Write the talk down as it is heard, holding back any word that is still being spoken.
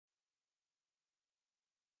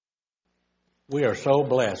We are so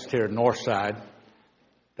blessed here at Northside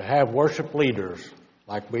to have worship leaders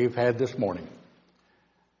like we've had this morning.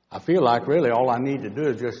 I feel like really all I need to do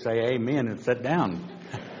is just say amen and sit down.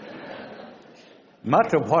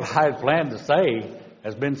 Much of what I had planned to say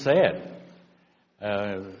has been said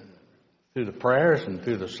through the prayers and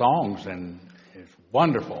through the songs, and it's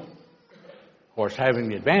wonderful. Of course, having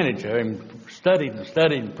the advantage of having studied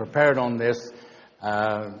and prepared on this,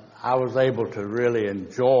 I was able to really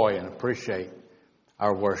enjoy and appreciate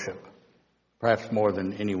our worship, perhaps more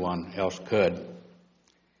than anyone else could.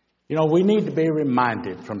 You know, we need to be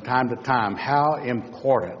reminded from time to time how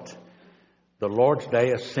important the Lord's Day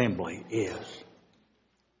assembly is.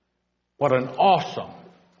 What an awesome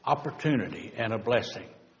opportunity and a blessing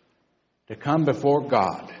to come before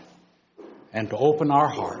God and to open our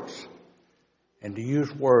hearts and to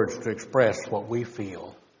use words to express what we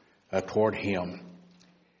feel toward Him.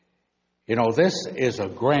 You know, this is a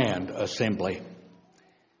grand assembly.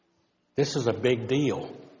 This is a big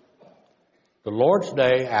deal. The Lord's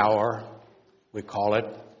Day hour, we call it,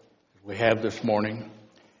 we have this morning,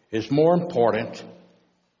 is more important,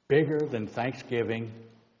 bigger than Thanksgiving,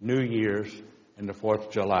 New Year's, and the 4th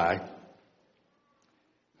of July.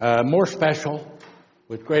 More special,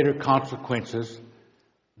 with greater consequences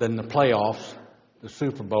than the playoffs, the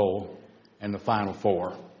Super Bowl, and the Final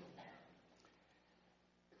Four.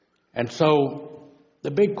 And so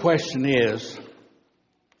the big question is,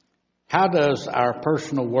 how does our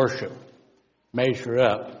personal worship measure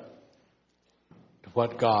up to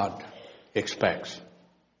what God expects?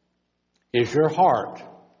 Is your heart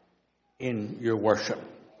in your worship?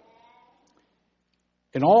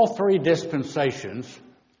 In all three dispensations,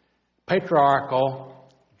 patriarchal,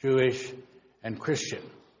 Jewish, and Christian,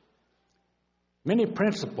 many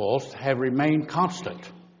principles have remained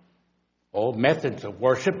constant. All methods of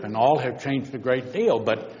worship and all have changed a great deal,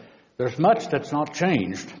 but there's much that's not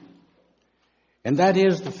changed. And that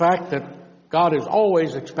is the fact that God has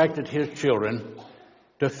always expected His children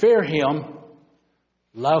to fear Him,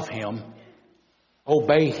 love Him,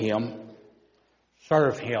 obey Him,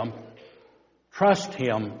 serve Him, trust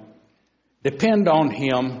Him, depend on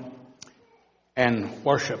Him, and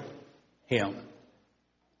worship Him.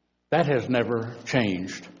 That has never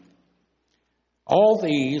changed. All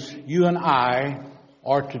these you and I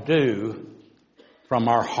are to do from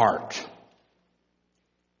our heart,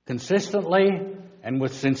 consistently and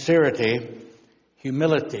with sincerity,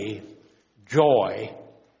 humility, joy,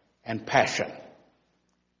 and passion.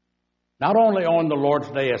 Not only on the Lord's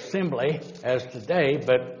Day assembly as today,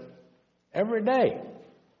 but every day,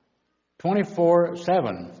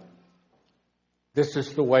 24/7. This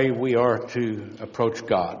is the way we are to approach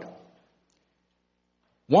God.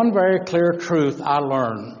 One very clear truth I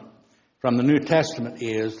learned from the New Testament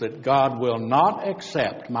is that God will not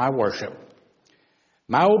accept my worship,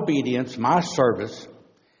 my obedience, my service,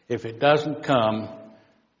 if it doesn't come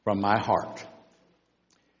from my heart,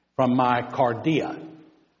 from my cardia.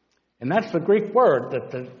 And that's the Greek word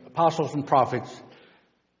that the apostles and prophets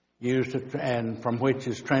used and from which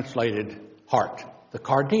is translated heart. The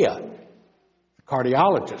cardia, the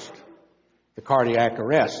cardiologist, the cardiac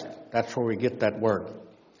arrest. That's where we get that word.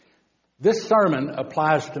 This sermon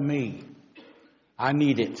applies to me. I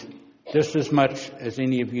need it just as much as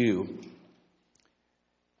any of you.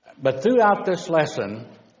 But throughout this lesson,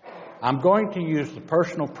 I'm going to use the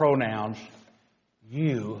personal pronouns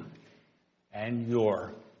you and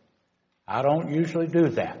your. I don't usually do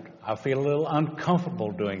that. I feel a little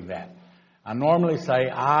uncomfortable doing that. I normally say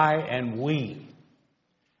I and we.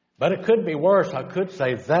 But it could be worse. I could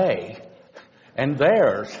say they and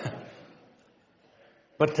theirs.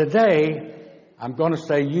 But today, I'm going to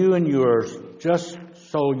say you and yours, just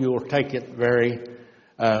so you'll take it very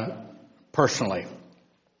personally.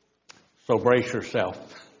 So brace yourself.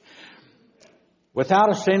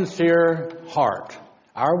 Without a sincere heart,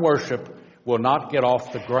 our worship will not get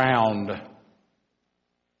off the ground.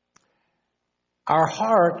 Our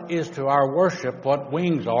heart is to our worship what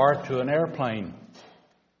wings are to an airplane.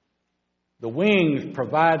 The wings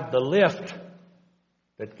provide the lift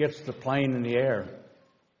that gets the plane in the air.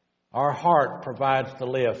 Our heart provides the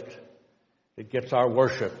lift that gets our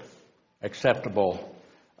worship acceptable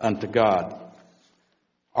unto God.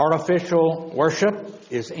 Artificial worship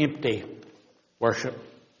is empty worship.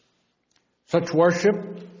 Such worship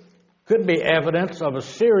could be evidence of a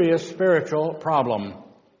serious spiritual problem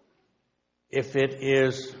if it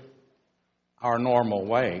is our normal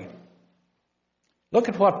way. Look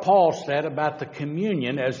at what Paul said about the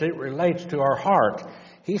communion as it relates to our heart.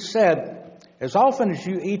 He said, as often as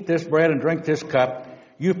you eat this bread and drink this cup,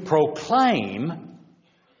 you proclaim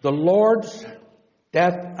the Lord's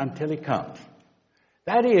death until He comes.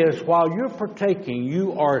 That is, while you're partaking,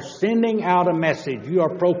 you are sending out a message. You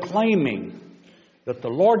are proclaiming that the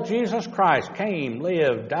Lord Jesus Christ came,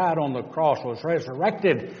 lived, died on the cross, was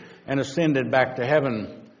resurrected, and ascended back to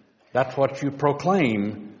heaven. That's what you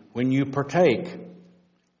proclaim when you partake.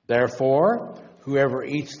 Therefore, whoever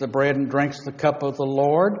eats the bread and drinks the cup of the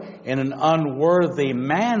Lord in an unworthy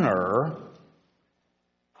manner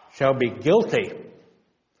shall be guilty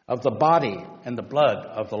of the body and the blood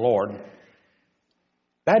of the Lord.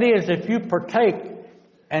 That is, if you partake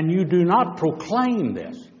and you do not proclaim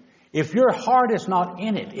this, if your heart is not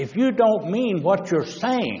in it, if you don't mean what you're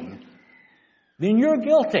saying, then you're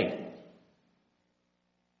guilty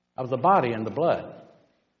of the body and the blood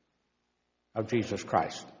of Jesus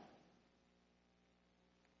Christ.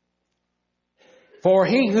 For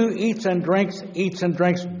he who eats and drinks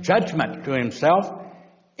judgment to himself,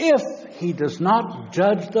 if he does not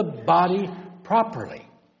judge the body properly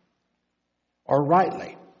or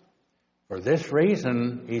rightly. For this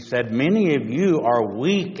reason, he said, many of you are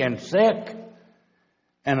weak and sick,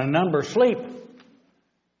 and a number sleep.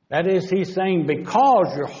 That is, he's saying,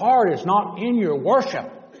 because your heart is not in your worship,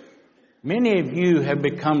 many of you have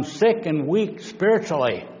become sick and weak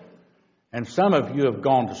spiritually, and some of you have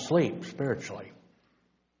gone to sleep spiritually.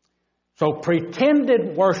 So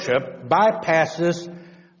pretended worship bypasses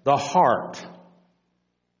the heart.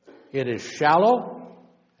 It is shallow,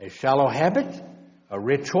 a shallow habit, a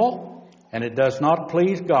ritual, and it does not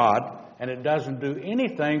please God, and it doesn't do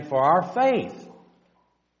anything for our faith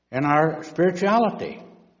and our spirituality.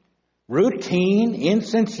 Routine,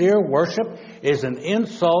 insincere worship is an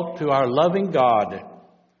insult to our loving God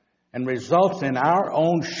and results in our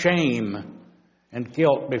own shame and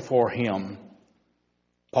guilt before Him.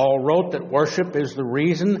 Paul wrote that worship is the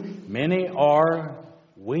reason many are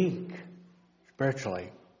weak spiritually.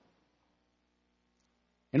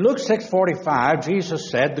 In Luke 6:45, Jesus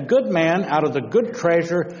said, the good man out of the good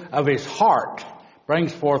treasure of his heart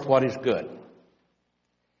brings forth what is good.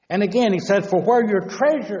 And again, he said, for where your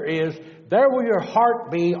treasure is, there will your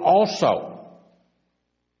heart be also.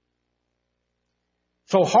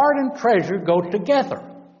 So heart and treasure go together.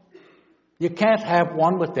 You can't have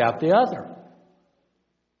one without the other.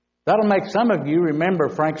 That'll make some of you remember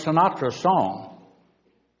Frank Sinatra's song,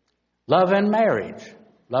 love and marriage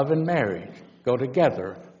go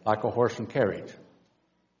together like a horse and carriage.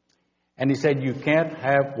 And he said, you can't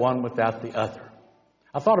have one without the other.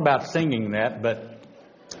 I thought about singing that,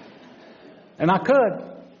 and I could.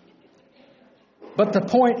 But the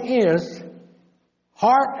point is,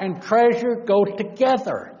 heart and treasure go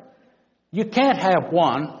together. You can't have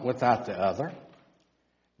one without the other.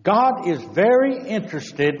 God is very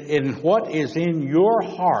interested in what is in your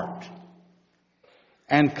heart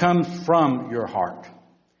and comes from your heart.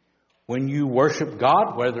 When you worship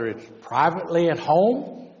God, whether it's privately at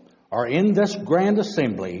home or in this grand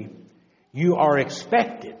assembly, you are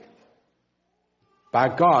expected by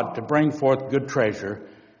God to bring forth good treasure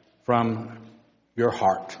from your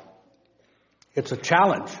heart. It's a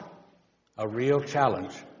challenge, a real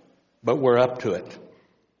challenge, but we're up to it.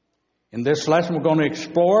 In this lesson, we're going to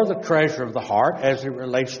explore the treasure of the heart as it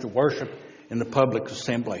relates to worship in the public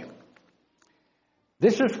assembly.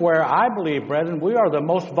 This is where I believe, brethren, we are the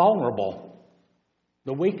most vulnerable,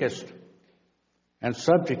 the weakest, and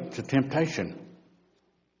subject to temptation.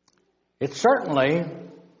 It certainly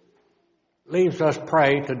leaves us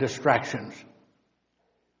prey to distractions.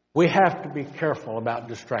 We have to be careful about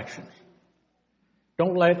distractions.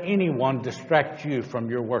 Don't let anyone distract you from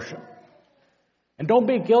your worship. And don't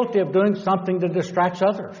be guilty of doing something that distracts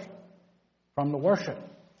others from the worship.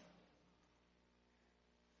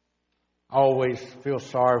 I always feel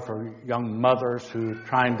sorry for young mothers who are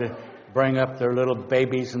trying to bring up their little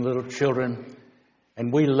babies and little children.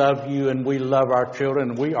 And we love you and we love our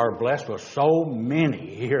children. We are blessed with so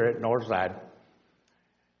many here at Northside.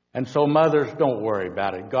 And so mothers, don't worry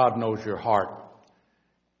about it. God knows your heart.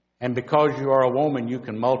 And because you are a woman, you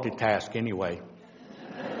can multitask anyway.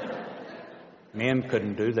 Men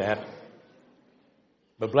couldn't do that.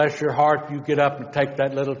 But bless your heart, you get up and take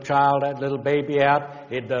that little child, that little baby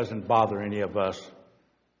out. It doesn't bother any of us.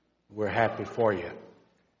 We're happy for you.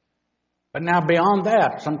 But now beyond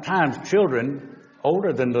that, sometimes children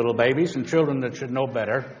older than little babies and children that should know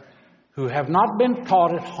better, who have not been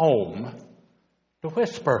taught at home to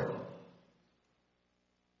whisper,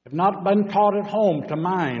 have not been taught at home to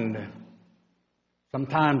mind.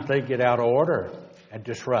 Sometimes they get out of order and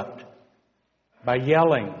disrupt by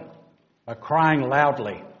yelling, by crying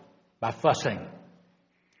loudly, by fussing.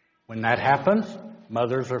 When that happens,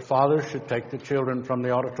 mothers or fathers should take the children from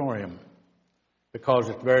the auditorium because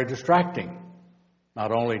it's very distracting.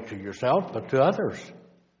 not only to yourself, but to others.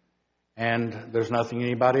 And there's nothing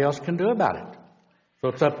anybody else can do about it. So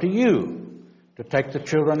it's up to you to take the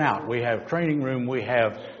children out. We have training room, we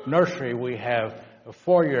have nursery, we have a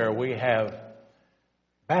foyer, we have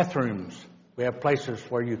bathrooms, we have places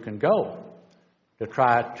where you can go to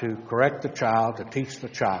try to correct the child, to teach the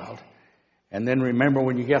child. And then remember,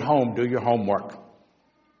 when you get home, do your homework.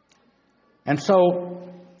 And so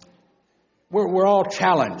we're all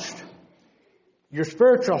challenged. Your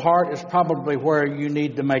spiritual heart is probably where you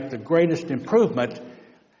need to make the greatest improvement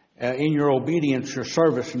in your obedience, your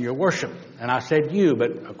service, and your worship. And I said you,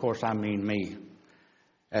 but of course I mean me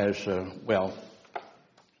as well.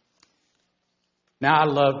 Now I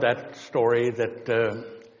love that story that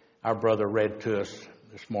our brother read to us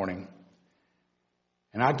this morning.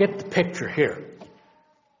 And I get the picture here.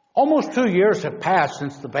 Almost 2 years have passed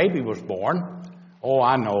since the baby was born. Oh,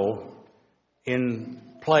 I know. In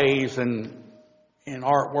plays and in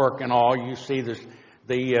artwork and all, you see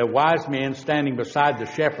the wise men standing beside the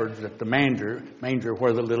shepherds at the manger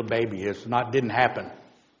where the little baby is. Didn't happen.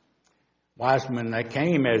 Wise men, they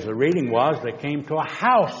came, as the reading was, they came to a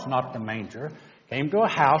house, not the manger. Came to a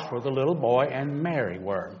house where the little boy and Mary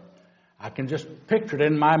were. I can just picture it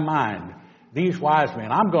in my mind. These wise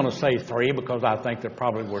men, I'm going to say 3 because I think there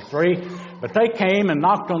probably were 3, but they came and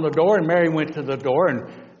knocked on the door, and Mary went to the door,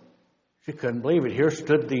 and she couldn't believe it. Here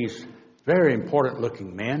stood these very important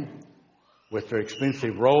looking men with their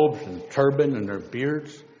expensive robes and turban and their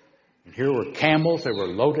beards. And here were camels. They were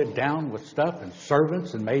loaded down with stuff, and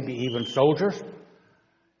servants and maybe even soldiers.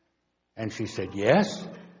 And she said, yes.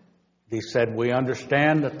 He said, we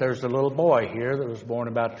understand that there's a little boy here that was born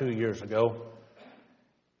about 2 years ago.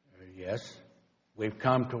 Yes, we've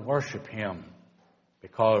come to worship him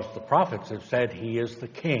because the prophets have said he is the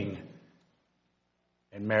king.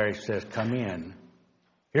 And Mary says, come in.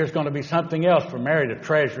 Here's going to be something else for Mary to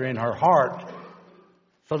treasure in her heart.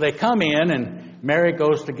 So they come in, and Mary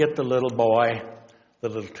goes to get the little boy, the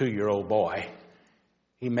little 2-year-old boy.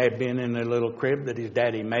 He may have been in a little crib that his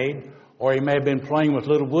daddy made, or he may have been playing with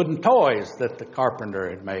little wooden toys that the carpenter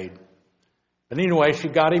had made. But anyway, she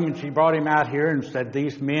got him and she brought him out here and said,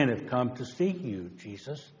 these men have come to see you,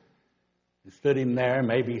 Jesus. And stood him there,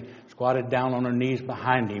 maybe squatted down on her knees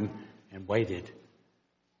behind him and waited.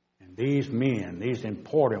 And these men, these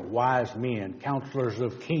important, wise men, counselors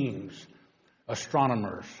of kings,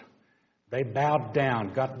 astronomers, they bowed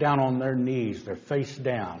down, got down on their knees, their face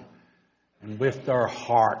down, and with their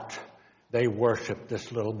heart, they worshiped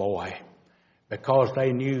this little boy because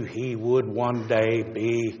they knew he would one day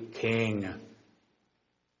be king.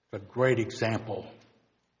 A great example.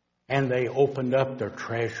 And they opened up their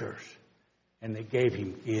treasures and they gave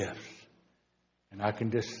him gifts. And I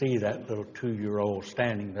can just see that little 2-year-old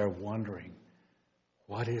standing there wondering,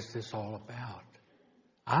 what is this all about?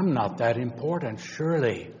 I'm not that important,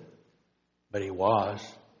 surely. But he was.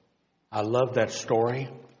 I love that story.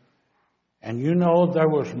 And you know, there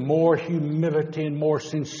was more humility and more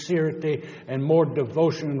sincerity and more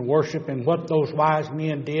devotion and worship in what those wise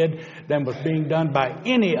men did than was being done by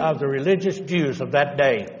any of the religious Jews of that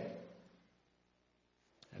day.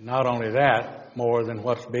 And not only that, more than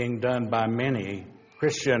what's being done by many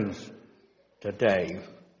Christians today.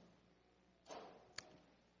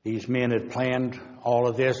 These men had planned all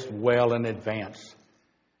of this well in advance.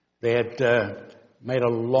 They had made a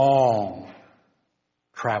long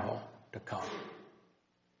travel to come.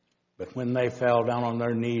 But when they fell down on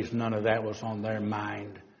their knees, none of that was on their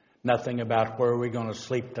mind. Nothing about where are we going to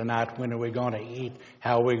sleep tonight, when are we going to eat,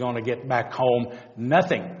 how are we going to get back home.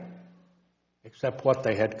 Nothing except what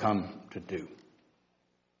they had come to do.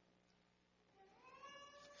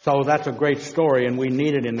 So that's a great story, and we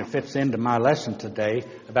need it, and it fits into my lesson today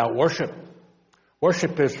about worship.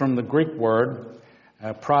 Worship is from the Greek word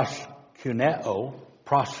proskuneo.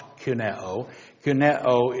 Proskuneo.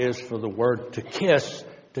 Kuneo is for the word to kiss,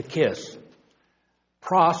 to kiss.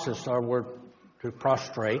 Pros is our word to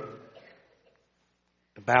prostrate,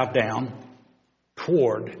 to bow down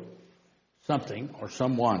toward something or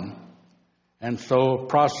someone. And so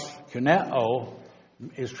proskuneo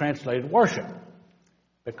is translated worship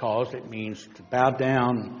because it means to bow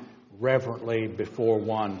down reverently before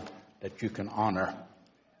one that you can honor.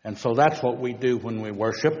 And so that's what we do when we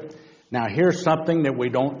worship. Now, here's something that we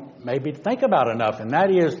don't maybe think about enough, and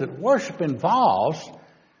that is that worship involves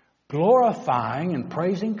glorifying and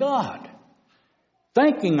praising God,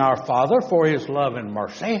 thanking our Father for His love and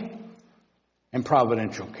mercy and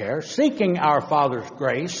providential care, seeking our Father's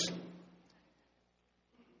grace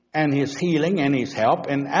and His healing and His help,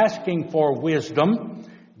 and asking for wisdom,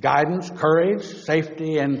 guidance, courage,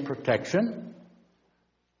 safety, and protection.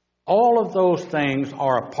 All of those things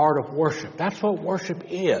are a part of worship. That's what worship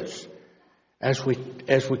is as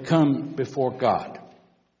we come before God.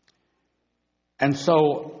 And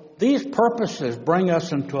so these purposes bring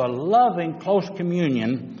us into a loving, close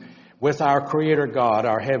communion with our Creator God,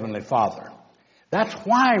 our Heavenly Father. That's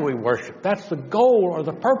why we worship. That's the goal or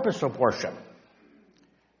the purpose of worship.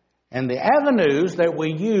 And the avenues that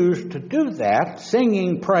we use to do that,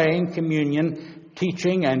 singing, praying, communion,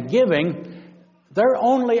 teaching, and giving, they're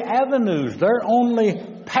only avenues. They're only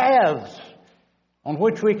paths on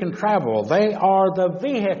which we can travel. They are the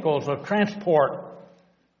vehicles of transport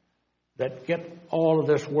that get all of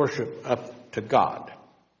this worship up to God,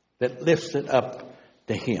 that lifts it up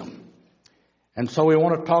to Him. And so we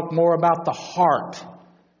want to talk more about the heart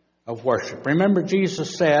of worship. Remember,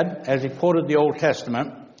 Jesus said, as He quoted the Old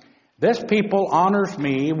Testament, "This people honors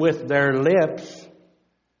me with their lips,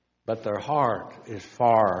 but their heart is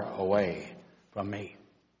far away from me."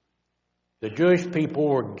 The Jewish people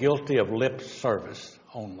were guilty of lip service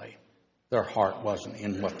only. Their heart wasn't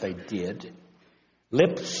in what they did.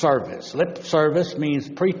 Lip service. Lip service means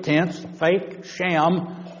pretense, fake, sham,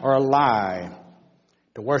 or a lie.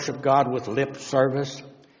 To worship God with lip service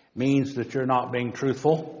means that you're not being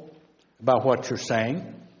truthful about what you're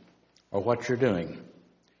saying or what you're doing.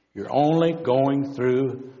 You're only going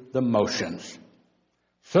through the motions.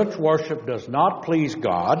 Such worship does not please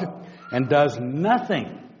God and does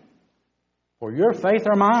nothing for your faith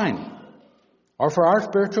or mine or for our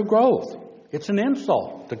spiritual growth. It's an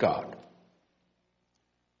insult to God.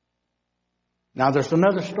 Now, there's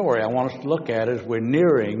another story I want us to look at as we're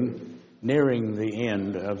nearing the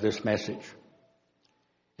end of this message.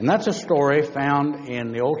 And that's a story found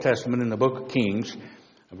in the Old Testament in the book of Kings,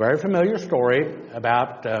 a very familiar story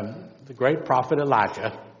about the great prophet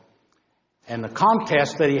Elijah and the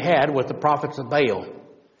contest that he had with the prophets of Baal.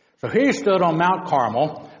 So here he stood on Mount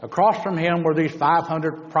Carmel. Across from him were these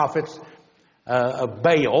 500 prophets of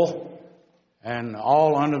Baal, and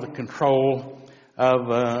all under the control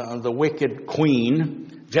of the wicked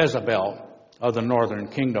queen, Jezebel, of the northern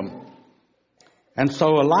kingdom. And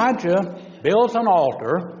so Elijah builds an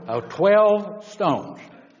altar of 12 stones.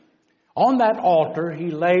 On that altar,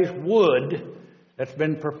 he lays wood that's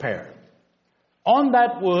been prepared. On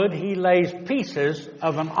that wood, he lays pieces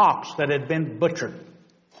of an ox that had been butchered.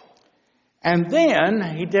 And then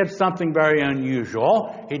he did something very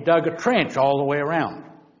unusual. He dug a trench all the way around.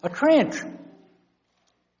 A trench.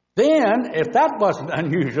 Then, if that wasn't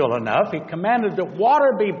unusual enough, he commanded that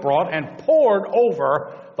water be brought and poured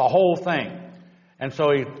over the whole thing. And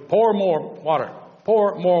so he poured more water.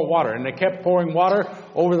 And they kept pouring water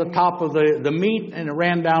over the top of the meat, and it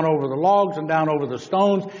ran down over the logs and down over the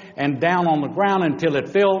stones and down on the ground until it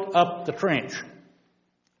filled up the trench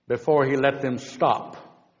before he let them stop.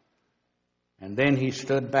 And then he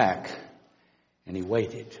stood back and he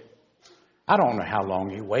waited. I don't know how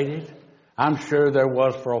long he waited. I'm sure there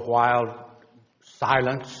was for a while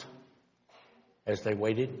silence as they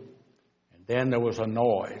waited. And then there was a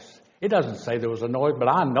noise. It doesn't say there was a noise, but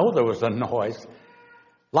I know there was a noise.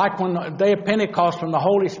 Like when the day of Pentecost, when the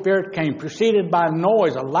Holy Spirit came, preceded by a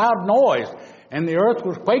noise, a loud noise, and the earth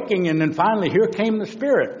was quaking, and then finally here came the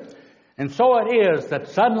Spirit. And so it is that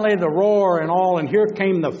suddenly the roar and all, and here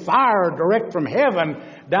came the fire direct from heaven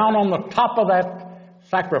down on the top of that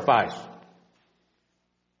sacrifice.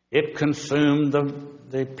 It consumed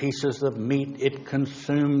the pieces of meat. It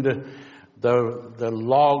consumed the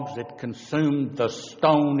logs. It consumed the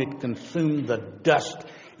stone. It consumed the dust.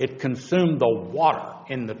 It consumed the water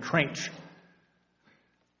in the trench.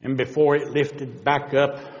 And before it lifted back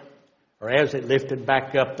up, or as it lifted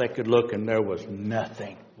back up, they could look and there was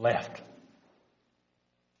nothing left.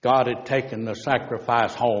 God had taken the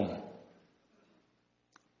sacrifice home.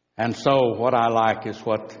 And so what I like is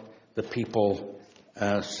what the people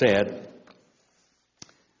said.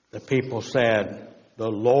 The people said, "The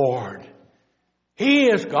Lord, He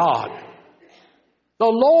is God. The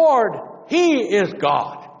Lord, He is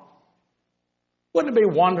God." Wouldn't it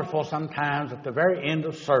be wonderful sometimes at the very end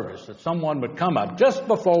of service that someone would come up just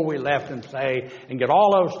before we left and say, and get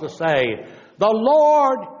all of us to say, "The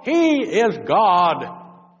Lord, He is God."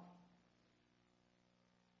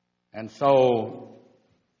 And so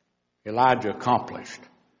Elijah accomplished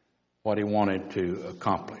what he wanted to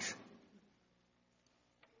accomplish.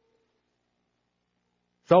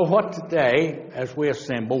 So what today, as we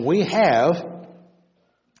assemble, we have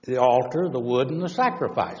the altar, the wood, and the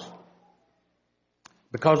sacrifice.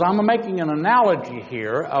 Because I'm making an analogy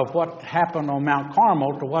here of what happened on Mount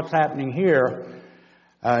Carmel to what's happening here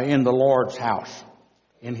in the Lord's house,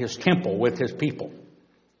 in His temple with His people.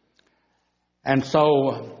 And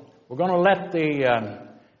so we're going to let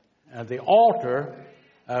the altar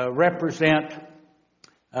represent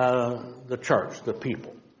the church, the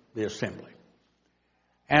people, the assembly.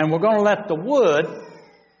 And we're going to let the wood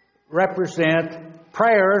represent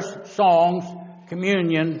prayers, songs,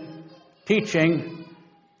 communion, teaching,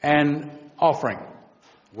 and offering.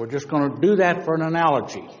 We're just going to do that for an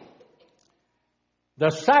analogy. The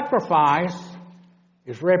sacrifice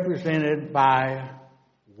is represented by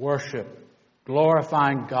worship,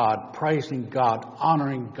 glorifying God, praising God,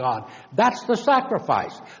 honoring God. That's the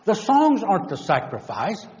sacrifice. The songs aren't the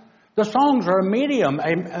sacrifice. The songs are a medium,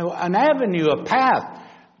 an avenue, a path.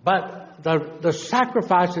 But the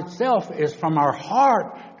sacrifice itself is from our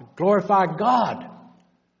heart to glorify God.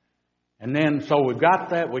 And then, so we've got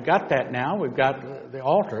that now. We've got the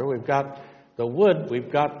altar. We've got the wood.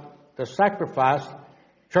 We've got the sacrifice.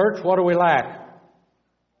 Church, what do we lack?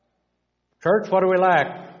 Church, what do we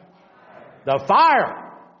lack? The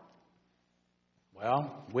fire.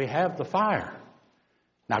 Well, we have the fire.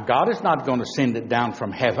 Now, God is not going to send it down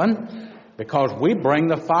from heaven because we bring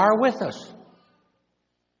the fire with us.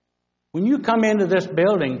 When you come into this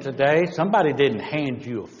building today, somebody didn't hand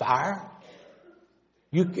you a fire.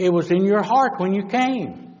 It was in your heart when you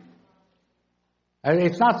came.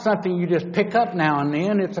 It's not something you just pick up now and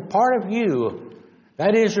then. It's a part of you.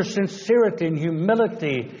 That is your sincerity and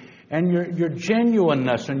humility and your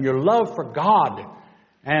genuineness and your love for God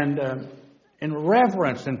and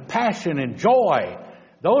reverence and passion and joy.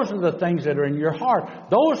 Those are the things that are in your heart.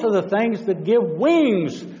 Those are the things that give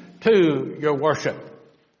wings to your worship.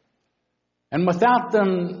 And without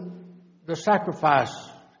them, the sacrifice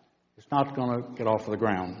is not going to get off of the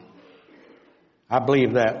ground. I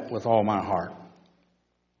believe that with all my heart.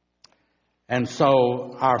 And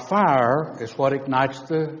so our fire is what ignites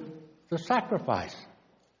the sacrifice.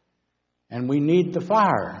 And we need the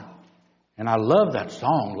fire. And I love that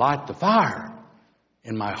song, Light the Fire,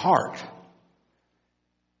 in my heart.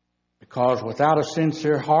 Because without a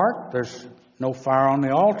sincere heart, there's no fire on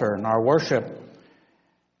the altar. And our worship,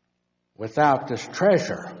 without this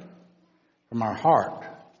treasure from our heart,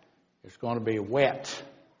 is going to be wet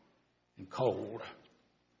and cold.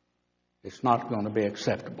 It's not going to be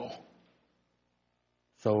acceptable.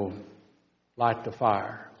 So, light the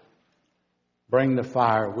fire. Bring the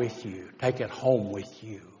fire with you. Take it home with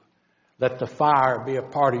you. Let the fire be a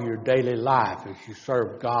part of your daily life as you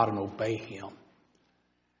serve God and obey Him.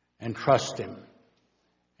 And trust Him.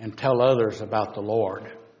 And tell others about the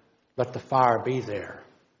Lord. Let the fire be there.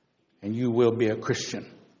 And you will be a Christian.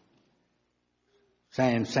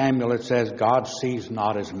 In Samuel it says, God sees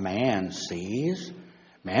not as man sees.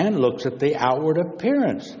 Man looks at the outward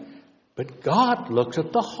appearance. But God looks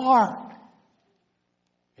at the heart.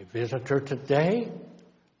 A visitor today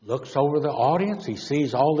looks over the audience. He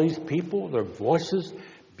sees all these people, their voices,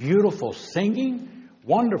 beautiful singing,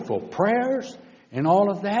 wonderful prayers, and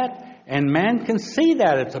all of that. And man can see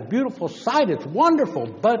that. It's a beautiful sight. It's wonderful.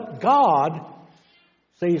 But God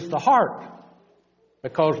sees the heart.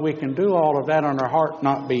 Because we can do all of that and our heart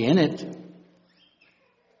not be in it.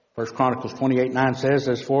 1 Chronicles 28:9 says,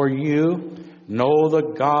 As for you, know the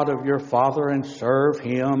God of your father and serve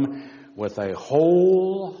Him with a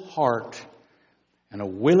whole heart and a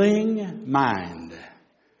willing mind.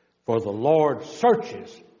 For the Lord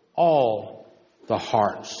searches all the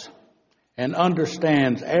hearts and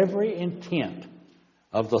understands every intent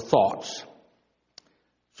of the thoughts.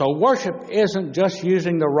 So worship isn't just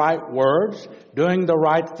using the right words, doing the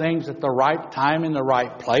right things at the right time in the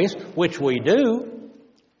right place, which we do.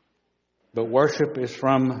 But worship is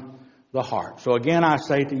from the heart. So again, I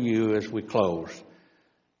say to you as we close,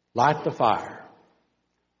 light the fire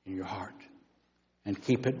in your heart and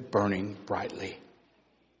keep it burning brightly.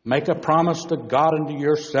 Make a promise to God and to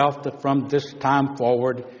yourself that from this time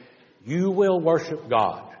forward, you will worship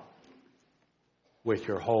God with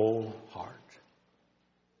your whole heart.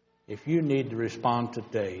 If you need to respond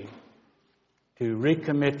today to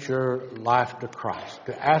recommit your life to Christ,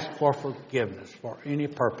 to ask for forgiveness for any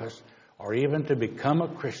purpose, or even to become a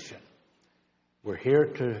Christian, we're here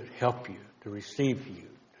to help you, to receive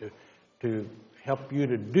you, to help you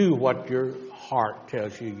to do what your heart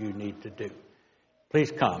tells you you need to do. Please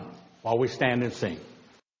come while we stand and sing.